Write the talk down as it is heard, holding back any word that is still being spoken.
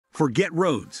Forget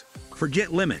roads,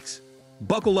 forget limits.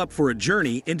 Buckle up for a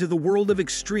journey into the world of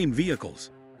extreme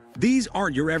vehicles. These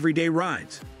aren't your everyday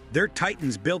rides. They're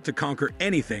titans built to conquer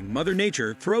anything Mother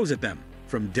Nature throws at them,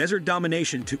 from desert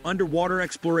domination to underwater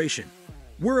exploration.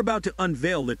 We're about to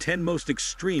unveil the 10 most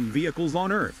extreme vehicles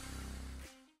on Earth.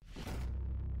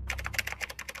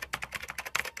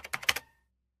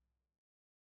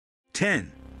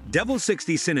 10. Devil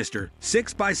 60 Sinister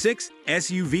 6x6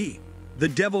 SUV. The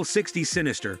Devil 60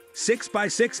 Sinister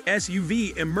 6x6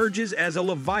 SUV emerges as a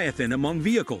leviathan among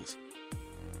vehicles,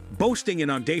 boasting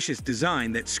an audacious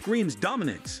design that screams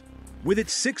dominance. With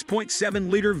its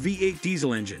 6.7-liter V8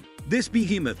 diesel engine, this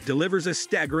behemoth delivers a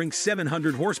staggering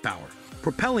 700 horsepower,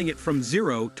 propelling it from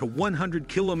 0 to 100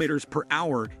 kilometers per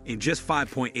hour in just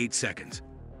 5.8 seconds.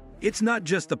 It's not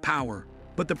just the power,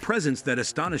 but the presence that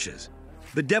astonishes.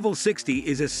 The Devil 60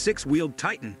 is a six-wheeled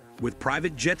titan with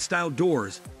private jet-style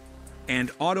doors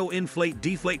and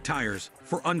auto-inflate-deflate tires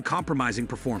for uncompromising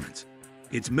performance.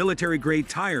 Its military-grade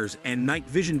tires and night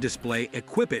vision display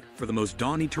equip it for the most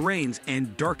daunting terrains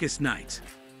and darkest nights.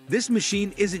 This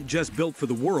machine isn't just built for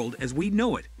the world as we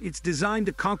know it, it's designed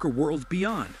to conquer worlds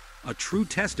beyond, a true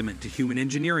testament to human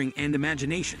engineering and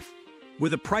imagination.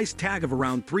 With a price tag of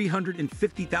around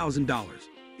 $350,000,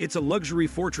 it's a luxury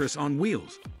fortress on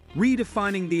wheels,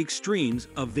 redefining the extremes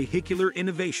of vehicular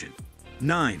innovation.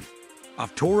 9.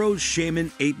 Avtoros Shaman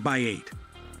 8x8.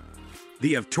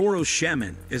 The Avtoros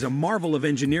Shaman is a marvel of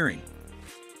engineering,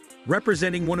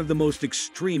 representing one of the most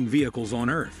extreme vehicles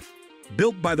on Earth.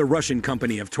 Built by the Russian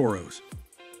company Avtoros,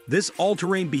 this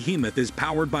all-terrain behemoth is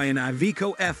powered by an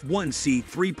Iveco F1C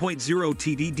 3.0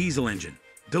 TD diesel engine,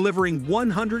 delivering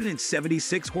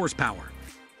 176 horsepower.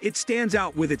 It stands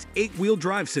out with its 8-wheel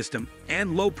drive system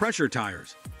and low-pressure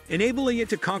tires, enabling it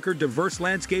to conquer diverse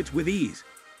landscapes with ease.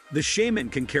 The Shaman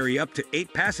can carry up to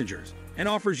 8 passengers and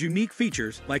offers unique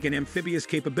features like an amphibious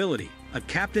capability, a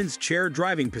captain's chair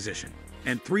driving position,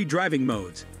 and 3 driving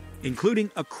modes,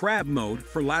 including a crab mode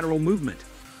for lateral movement.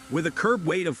 With a curb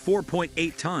weight of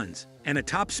 4.8 tons and a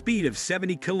top speed of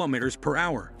 70 kilometers per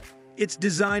hour, it's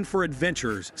designed for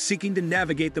adventurers seeking to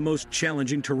navigate the most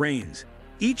challenging terrains.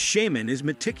 Each Shaman is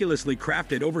meticulously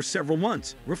crafted over several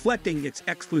months, reflecting its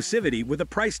exclusivity with a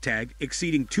price tag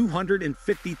exceeding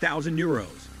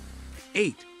 €250,000.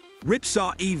 8.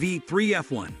 Ripsaw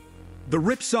EV3F1. The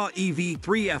Ripsaw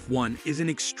EV3F1 is an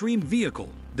extreme vehicle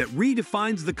that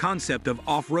redefines the concept of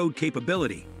off-road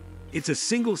capability. It's a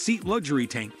single-seat luxury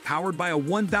tank powered by a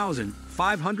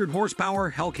 1,500 horsepower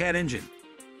Hellcat engine.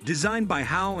 Designed by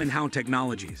How & How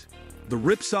Technologies, the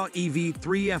Ripsaw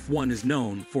EV3F1 is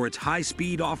known for its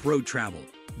high-speed off-road travel,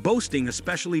 boasting a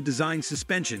specially designed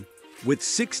suspension with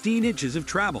 16 inches of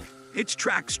travel. Its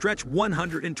tracks stretch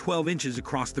 112 inches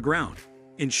across the ground,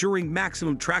 ensuring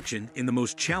maximum traction in the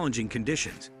most challenging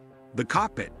conditions. The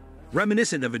cockpit,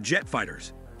 reminiscent of a jet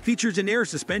fighter's, features an air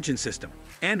suspension system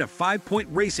and a 5-point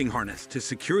racing harness to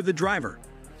secure the driver.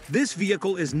 This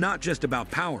vehicle is not just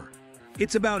about power,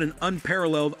 it's about an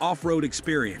unparalleled off-road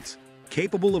experience,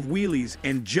 capable of wheelies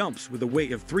and jumps with a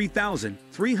weight of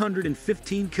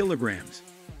 3,315 kilograms.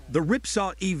 The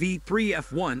Ripsaw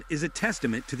EV3F1 is a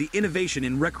testament to the innovation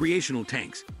in recreational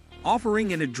tanks,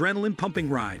 offering an adrenaline-pumping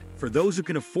ride for those who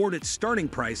can afford its starting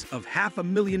price of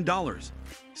 $500,000.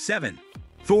 7.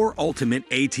 Thor Ultimate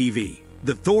ATV.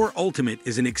 The Thor Ultimate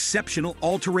is an exceptional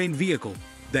all-terrain vehicle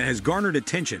that has garnered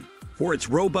attention for its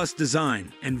robust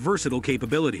design and versatile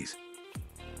capabilities.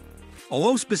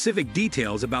 Although specific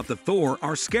details about the Thor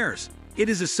are scarce, it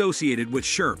is associated with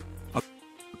Sherp, a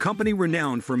company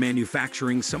renowned for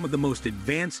manufacturing some of the most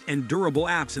advanced and durable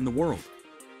apps in the world.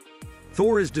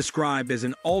 Thor is described as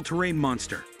an all-terrain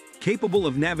monster, capable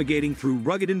of navigating through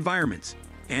rugged environments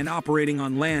and operating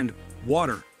on land,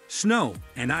 water, snow,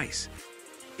 and ice.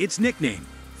 Its nickname,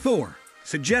 Thor,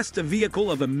 suggests a vehicle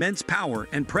of immense power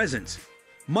and presence.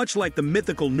 Much like the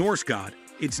mythical Norse god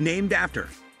it's named after.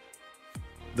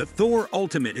 The Thor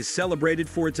Ultimate is celebrated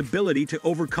for its ability to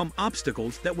overcome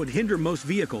obstacles that would hinder most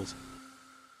vehicles,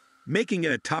 making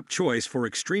it a top choice for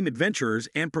extreme adventurers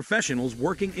and professionals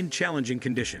working in challenging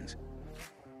conditions.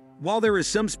 While there is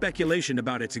some speculation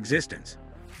about its existence,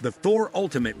 the Thor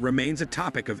Ultimate remains a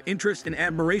topic of interest and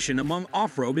admiration among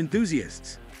off-road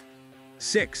enthusiasts.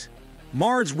 6.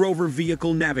 Mars Rover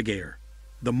Vehicle Navigator.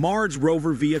 The Mars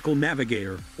Rover Vehicle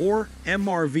Navigator, or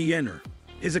MRVN,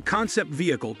 is a concept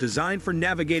vehicle designed for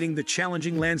navigating the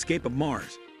challenging landscape of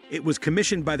Mars. It was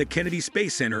commissioned by the Kennedy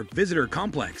Space Center Visitor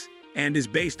Complex and is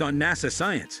based on NASA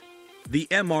science. The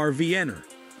MRVN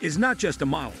is not just a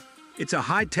model, it's a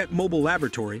high-tech mobile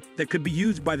laboratory that could be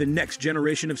used by the next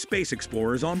generation of space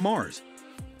explorers on Mars.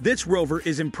 This rover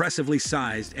is impressively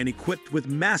sized and equipped with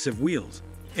massive wheels,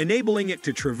 enabling it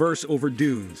to traverse over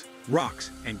dunes,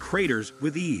 rocks, and craters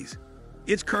with ease.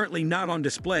 It's currently not on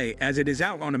display as it is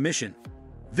out on a mission.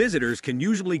 Visitors can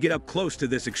usually get up close to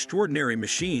this extraordinary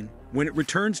machine when it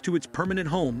returns to its permanent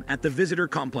home at the visitor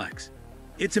complex.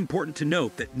 It's important to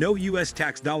note that no U.S.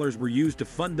 tax dollars were used to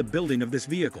fund the building of this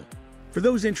vehicle. For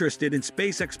those interested in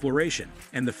space exploration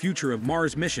and the future of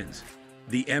Mars missions,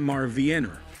 the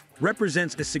MRVN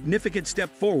represents a significant step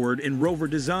forward in rover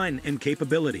design and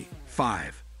capability.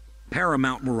 5.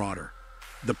 Paramount Marauder.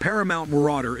 The Paramount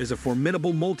Marauder is a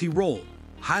formidable multi-role,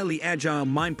 highly agile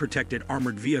mine-protected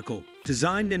armored vehicle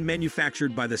designed and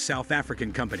manufactured by the South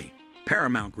African company,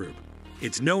 Paramount Group.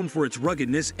 It's known for its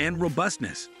ruggedness and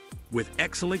robustness, with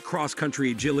excellent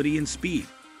cross-country agility and speed.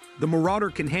 The Marauder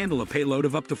can handle a payload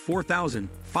of up to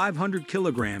 4,500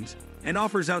 kilograms and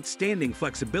offers outstanding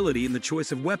flexibility in the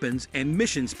choice of weapons and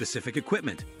mission-specific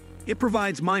equipment. It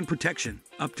provides mine protection,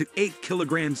 up to 8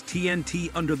 kilograms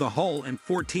TNT under the hull and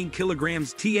 14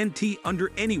 kilograms TNT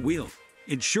under any wheel,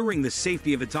 ensuring the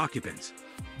safety of its occupants.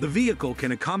 The vehicle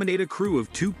can accommodate a crew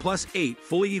of 2 + 8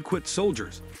 fully equipped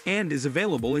soldiers and is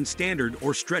available in standard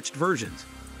or stretched versions,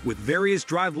 with various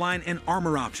driveline and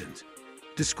armor options.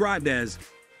 Described as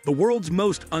the world's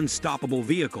most unstoppable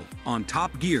vehicle on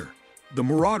Top Gear, the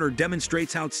Marauder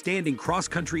demonstrates outstanding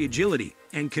cross-country agility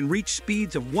and can reach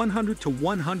speeds of 100 to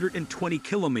 120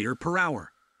 km/h,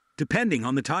 depending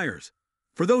on the tires.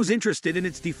 For those interested in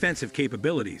its defensive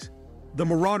capabilities, the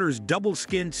Marauder's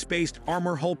double-skinned spaced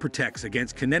armor hull protects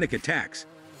against kinetic attacks.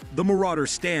 The Marauder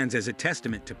stands as a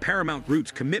testament to Paramount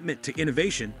Group's commitment to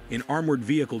innovation in armored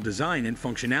vehicle design and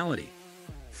functionality.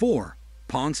 4.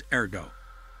 Ponce Ergo.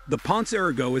 The Ponce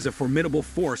Ergo is a formidable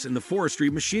force in the forestry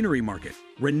machinery market,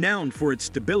 renowned for its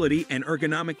stability and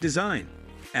ergonomic design.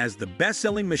 As the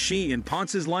best-selling machine in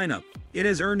Ponce's lineup, it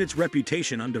has earned its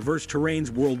reputation on diverse terrains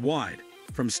worldwide,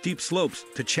 from steep slopes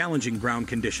to challenging ground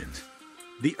conditions.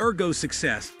 The Ergo's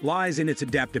success lies in its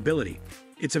adaptability.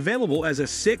 It's available as a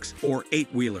 6- or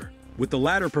 8-wheeler, with the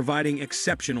latter providing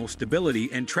exceptional stability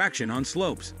and traction on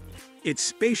slopes. Its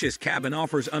spacious cabin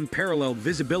offers unparalleled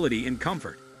visibility and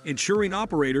comfort, ensuring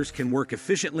operators can work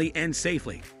efficiently and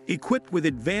safely. Equipped with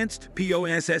advanced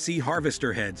POSSE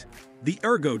harvester heads, the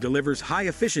Ergo delivers high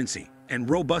efficiency and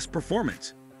robust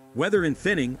performance, whether in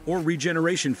thinning or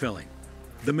regeneration filling.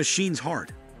 The machine's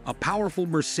heart, a powerful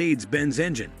Mercedes-Benz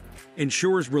engine,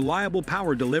 ensures reliable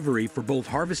power delivery for both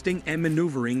harvesting and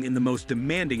maneuvering in the most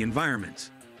demanding environments.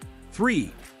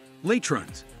 3.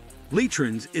 Leviathans.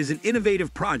 Leviathans is an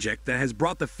innovative project that has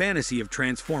brought the fantasy of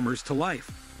Transformers to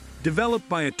life. Developed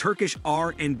by a Turkish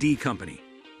R&D company,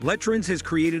 Leviathans has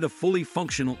created a fully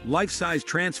functional, life-size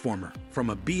transformer from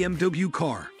a BMW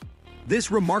car. This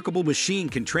remarkable machine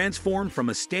can transform from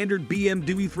a standard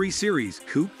BMW 3 Series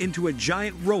coupe into a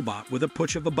giant robot with a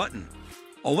push of a button.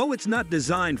 Although it's not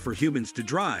designed for humans to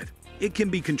drive, it can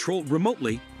be controlled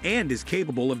remotely and is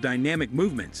capable of dynamic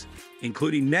movements,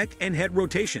 including neck and head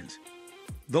rotations.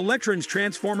 The Leviathans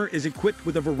transformer is equipped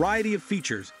with a variety of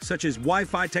features such as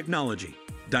Wi-Fi technology,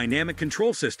 dynamic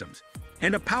control systems,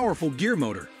 and a powerful gear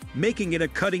motor, making it a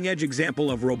cutting-edge example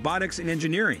of robotics and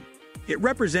engineering. It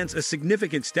represents a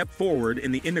significant step forward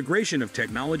in the integration of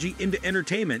technology into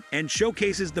entertainment and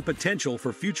showcases the potential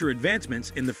for future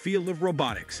advancements in the field of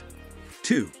robotics.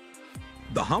 2.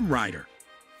 The Hum Rider.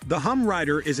 The Hum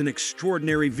Rider is an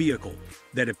extraordinary vehicle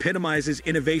that epitomizes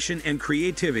innovation and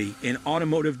creativity in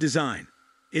automotive design.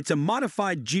 It's a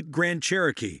modified Jeep Grand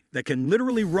Cherokee that can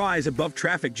literally rise above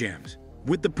traffic jams.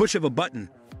 With the push of a button,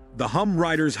 the Hum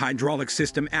Rider's hydraulic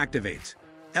system activates,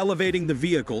 elevating the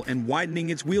vehicle and widening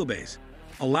its wheelbase,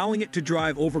 allowing it to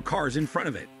drive over cars in front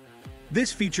of it.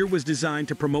 This feature was designed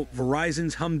to promote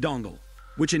Verizon's Hum dongle,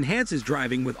 which enhances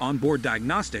driving with onboard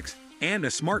diagnostics and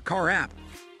a smart car app.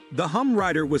 The Hum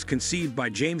Rider was conceived by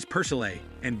James Purcell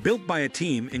and built by a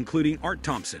team including Art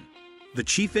Thompson, the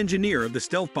chief engineer of the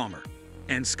stealth bomber,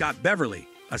 and Scott Beverly,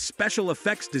 a special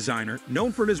effects designer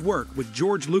known for his work with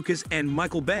George Lucas and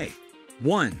Michael Bay.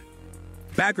 1.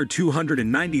 Bagger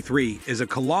 293 is a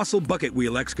colossal bucket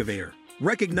wheel excavator,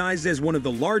 recognized as one of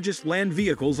the largest land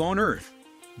vehicles on Earth.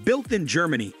 Built in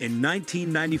Germany in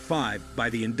 1995 by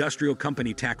the industrial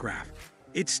company Tackraft,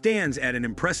 it stands at an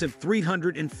impressive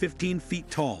 315 feet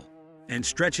tall and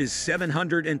stretches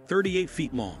 738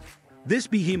 feet long. This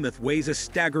behemoth weighs a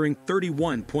staggering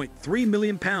 31.3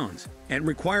 million pounds and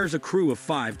requires a crew of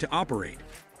 5 to operate.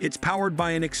 It's powered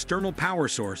by an external power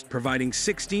source providing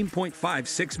 16.56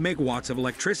 megawatts of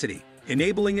electricity,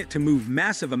 enabling it to move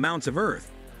massive amounts of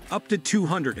earth, up to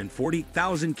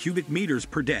 240,000 cubic meters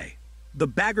per day. The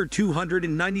Bagger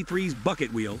 293's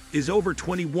bucket wheel is over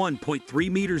 21.3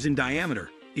 meters in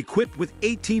diameter, equipped with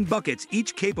 18 buckets,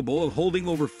 each capable of holding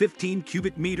over 15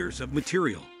 cubic meters of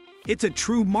material. It's a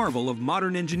true marvel of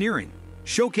modern engineering,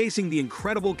 showcasing the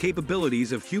incredible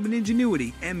capabilities of human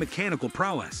ingenuity and mechanical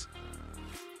prowess.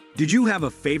 Did you have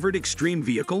a favorite extreme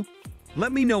vehicle?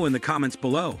 Let me know in the comments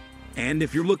below. And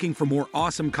if you're looking for more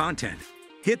awesome content,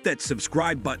 hit that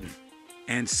subscribe button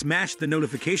and smash the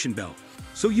notification bell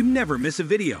so you never miss a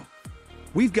video.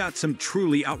 We've got some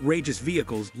truly outrageous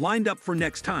vehicles lined up for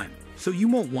next time, so you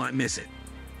won't want to miss it.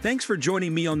 Thanks for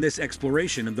joining me on this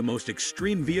exploration of the most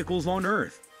extreme vehicles on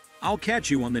Earth. I'll catch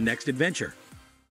you on the next adventure.